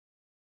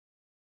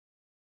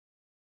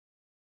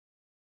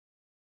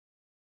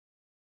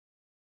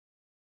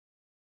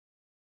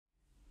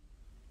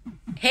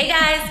Hey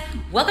guys,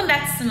 welcome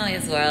back to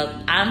Samelia's World.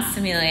 I'm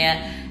Samelia,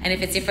 and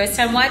if it's your first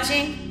time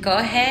watching, go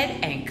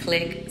ahead and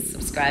click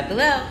subscribe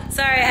below.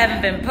 Sorry I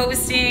haven't been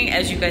posting.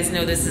 As you guys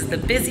know, this is the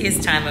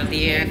busiest time of the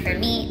year for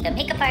me, the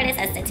makeup artist,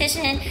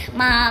 esthetician,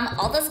 mom,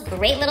 all those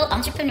great little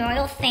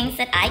entrepreneurial things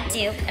that I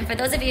do. And for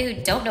those of you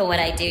who don't know what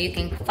I do, you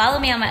can follow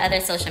me on my other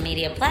social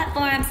media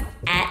platforms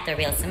at The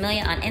Real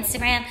Samelia on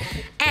Instagram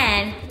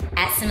and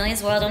at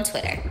Samelia's World on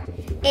Twitter.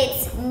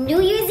 It's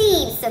New Year's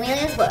Eve,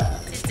 Samelia's World.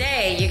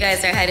 Today, you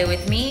guys are headed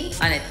with me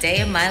on a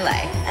day of my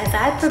life as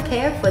I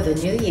prepare for the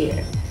new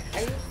year.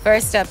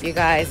 First up, you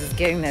guys, is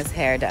getting this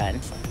hair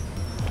done.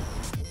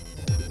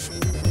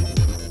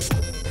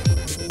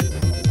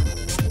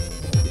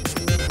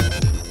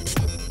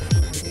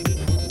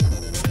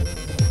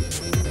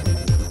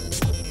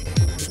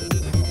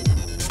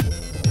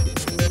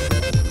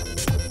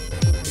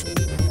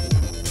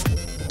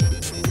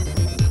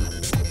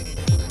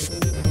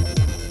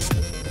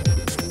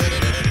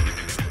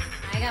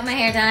 My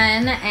hair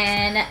done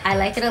and I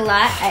like it a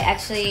lot. I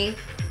actually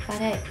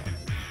got it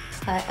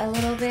cut a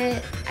little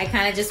bit. I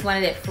kind of just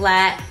wanted it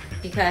flat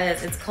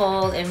because it's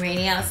cold and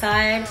rainy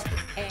outside.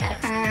 Got a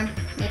perm,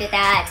 needed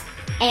that.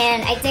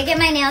 And I did get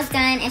my nails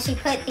done and she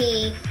put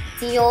the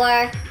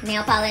Dior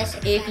nail polish.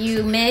 If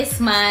you miss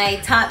my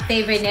top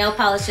favorite nail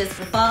polishes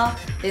for fall,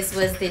 this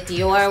was the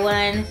Dior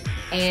one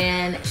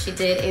and she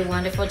did a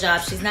wonderful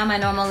job. She's not my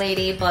normal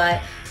lady,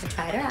 but I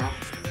tried her out.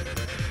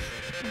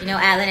 You know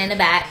Alan in the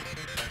back.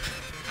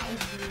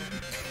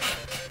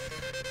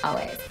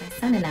 Always. My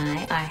son and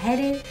I are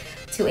headed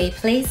to a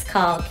place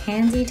called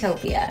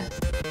Candytopia.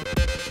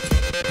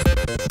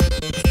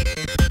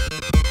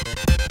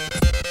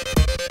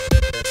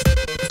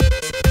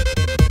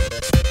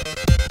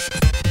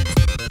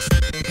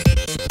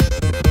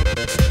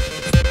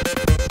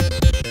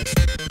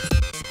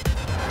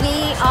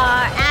 We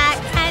are at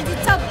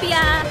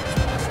Candytopia.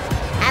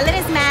 Alan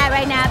is mad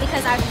right now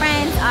because our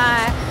friends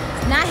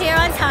are not here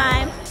on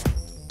time.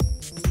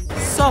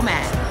 So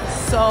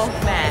mad. So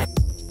mad.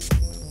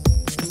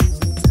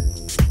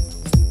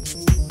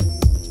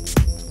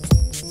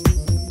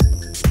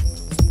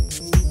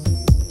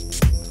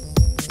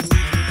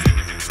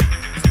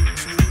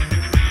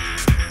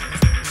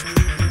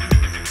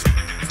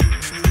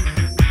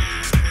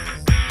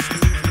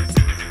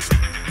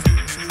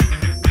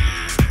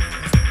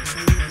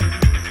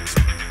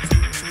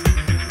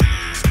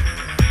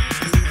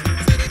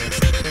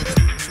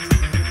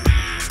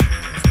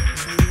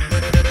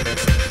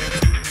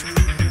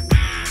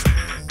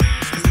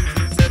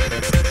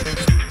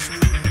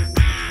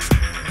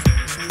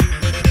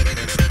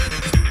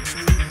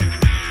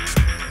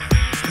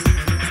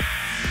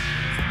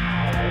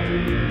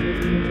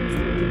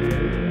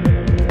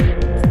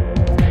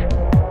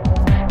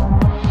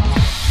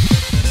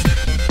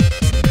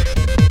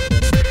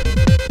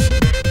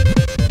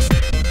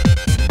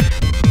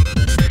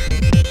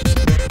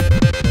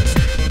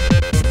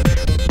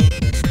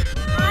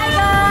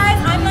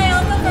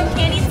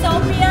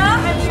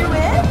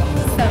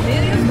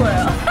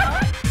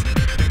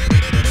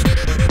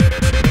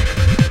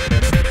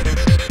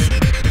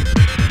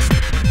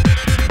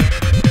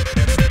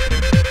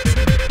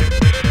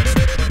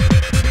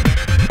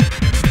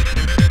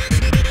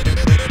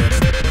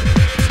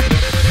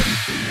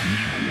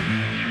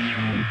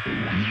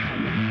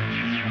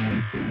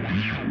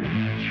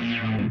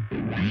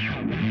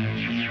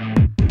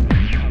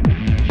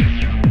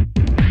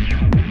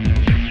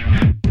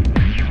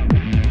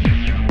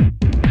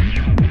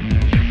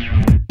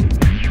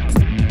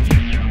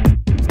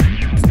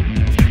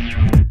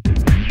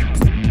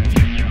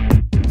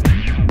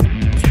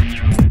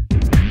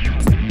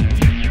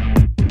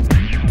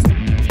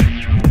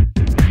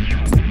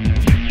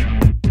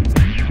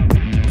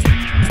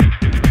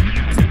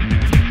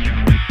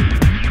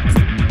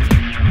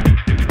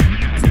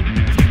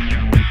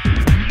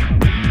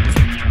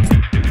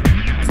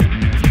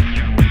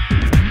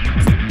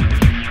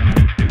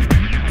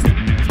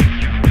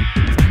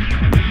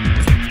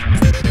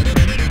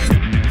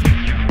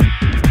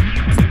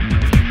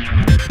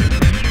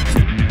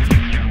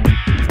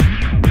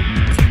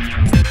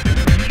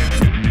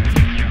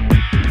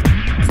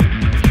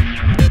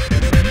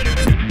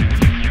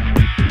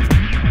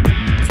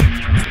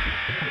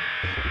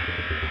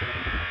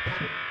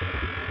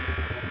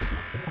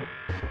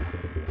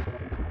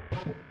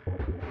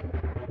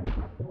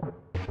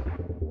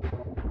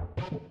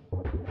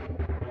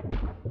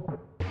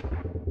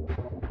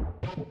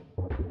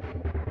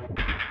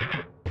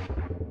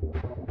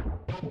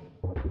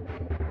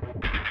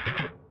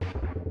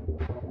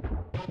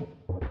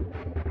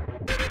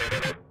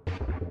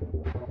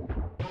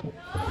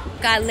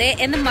 Got lit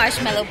in the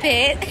marshmallow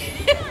pit.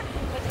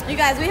 You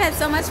guys, we had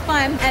so much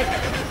fun at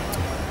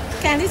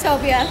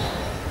Candytopia.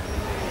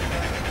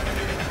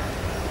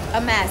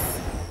 A mess.